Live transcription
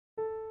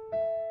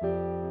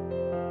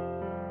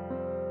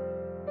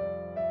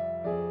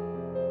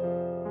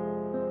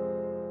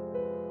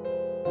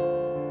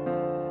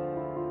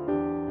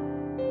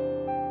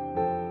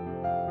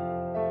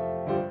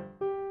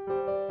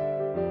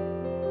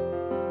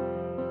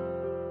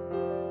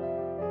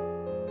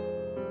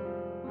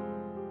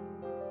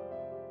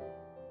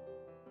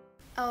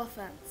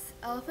Elephants.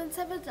 Elephants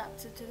have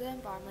adapted to their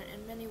environment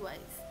in many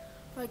ways.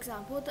 For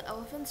example, the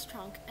elephant's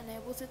trunk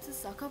enables it to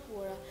suck up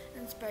water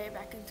and spray it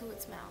back into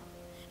its mouth.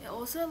 It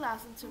also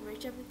allows them to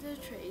reach up into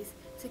the trees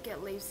to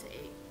get leaves to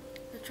eat.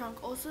 The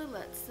trunk also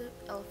lets the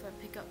elephant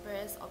pick up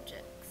various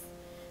objects.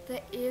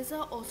 Their ears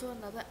are also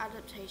another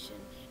adaptation.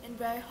 In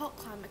very hot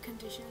climate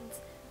conditions,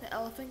 the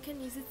elephant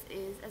can use its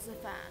ears as a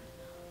fan.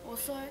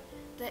 Also,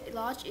 their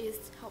large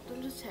ears help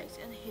them detect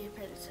and hear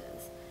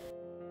predators.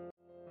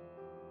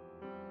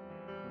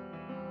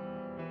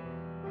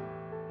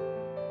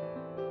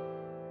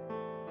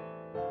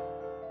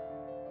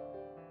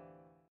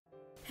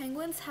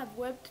 Penguins have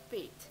webbed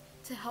feet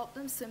to help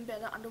them swim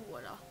better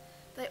underwater.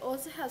 They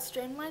also have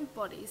streamlined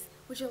bodies,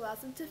 which allows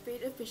them to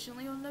feed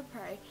efficiently on their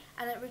prey,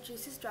 and it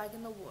reduces drag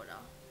in the water.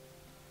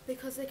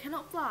 Because they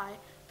cannot fly,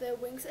 their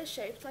wings are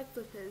shaped like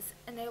flippers,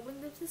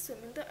 enabling them to swim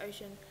in the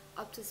ocean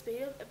up to a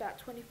speed of about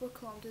 24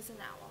 kilometers an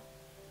hour.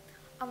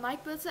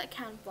 Unlike birds that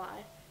can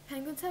fly,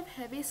 penguins have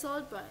heavy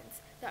solid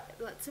bones that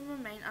lets them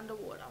remain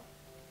underwater.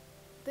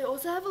 They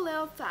also have a layer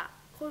of fat,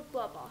 called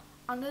blubber,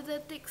 under their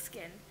thick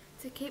skin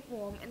to keep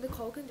warm in the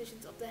cold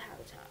conditions of their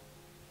habitat.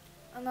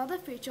 Another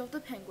feature of the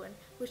penguin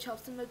which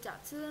helps them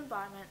adapt to the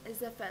environment is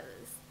their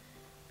feathers.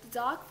 The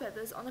dark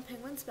feathers on the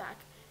penguin's back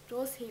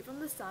draws heat from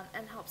the sun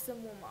and helps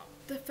them warm up.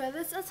 The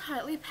feathers are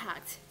tightly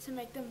packed to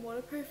make them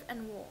waterproof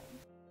and warm.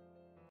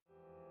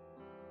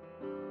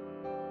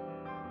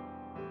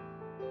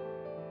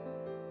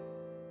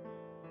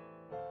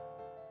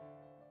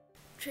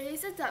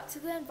 Trees adapt to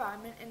the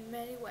environment in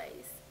many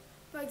ways.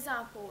 For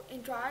example,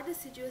 in dry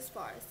deciduous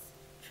forests,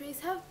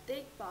 trees have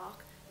thick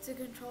bark to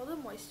control the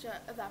moisture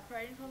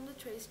evaporating from the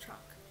tree's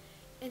trunk.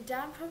 In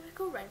damp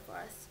tropical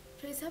rainforests,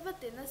 trees have a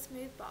thinner,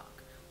 smooth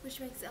bark, which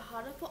makes it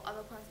harder for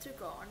other plants to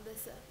grow on the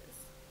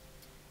surface.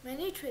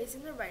 Many trees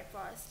in the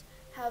rainforest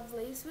have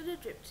leaves with a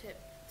drip tip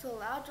to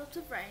allow drops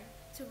of rain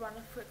to run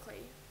off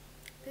quickly.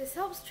 This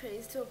helps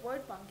trees to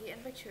avoid fungi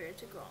and bacteria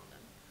to grow on them.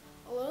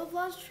 A lot of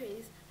large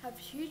trees have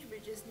huge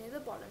ridges near the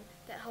bottom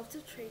that helps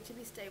the tree to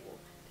be stable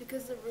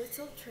because the roots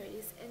of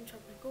trees in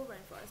tropical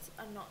rainforests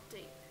are not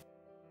deep.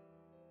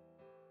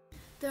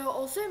 There are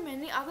also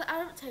many other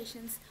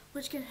adaptations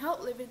which can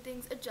help living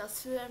things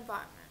adjust to their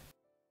environment.